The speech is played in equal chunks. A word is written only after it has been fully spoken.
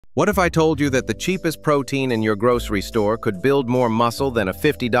What if I told you that the cheapest protein in your grocery store could build more muscle than a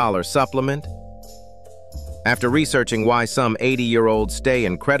 $50 supplement? After researching why some 80-year-olds stay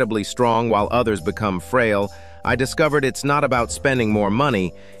incredibly strong while others become frail, I discovered it's not about spending more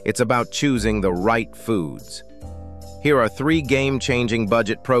money, it's about choosing the right foods. Here are 3 game-changing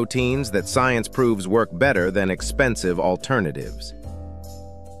budget proteins that science proves work better than expensive alternatives.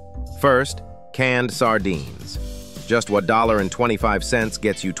 First, canned sardines. Just $1.25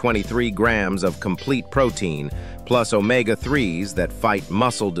 gets you 23 grams of complete protein, plus omega-3s that fight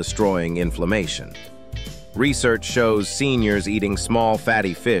muscle-destroying inflammation. Research shows seniors eating small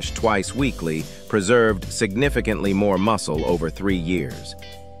fatty fish twice weekly preserved significantly more muscle over 3 years.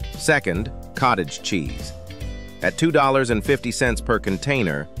 Second, cottage cheese. At $2.50 per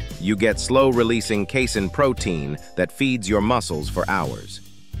container, you get slow-releasing casein protein that feeds your muscles for hours.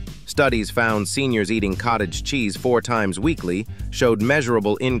 Studies found seniors eating cottage cheese 4 times weekly showed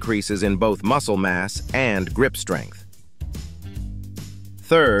measurable increases in both muscle mass and grip strength.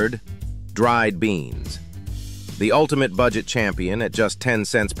 Third, dried beans. The ultimate budget champion at just 10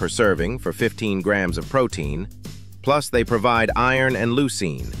 cents per serving for 15 grams of protein. Plus, they provide iron and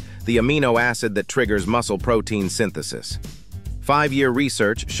leucine, the amino acid that triggers muscle protein synthesis. 5-year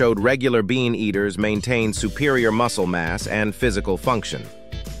research showed regular bean eaters maintain superior muscle mass and physical function.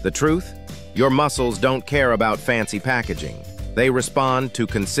 The truth? Your muscles don't care about fancy packaging. They respond to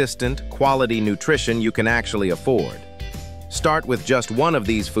consistent, quality nutrition you can actually afford. Start with just one of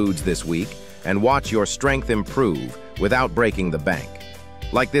these foods this week and watch your strength improve without breaking the bank.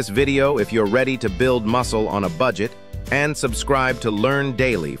 Like this video if you're ready to build muscle on a budget, and subscribe to learn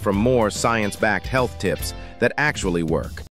daily from more science-backed health tips that actually work.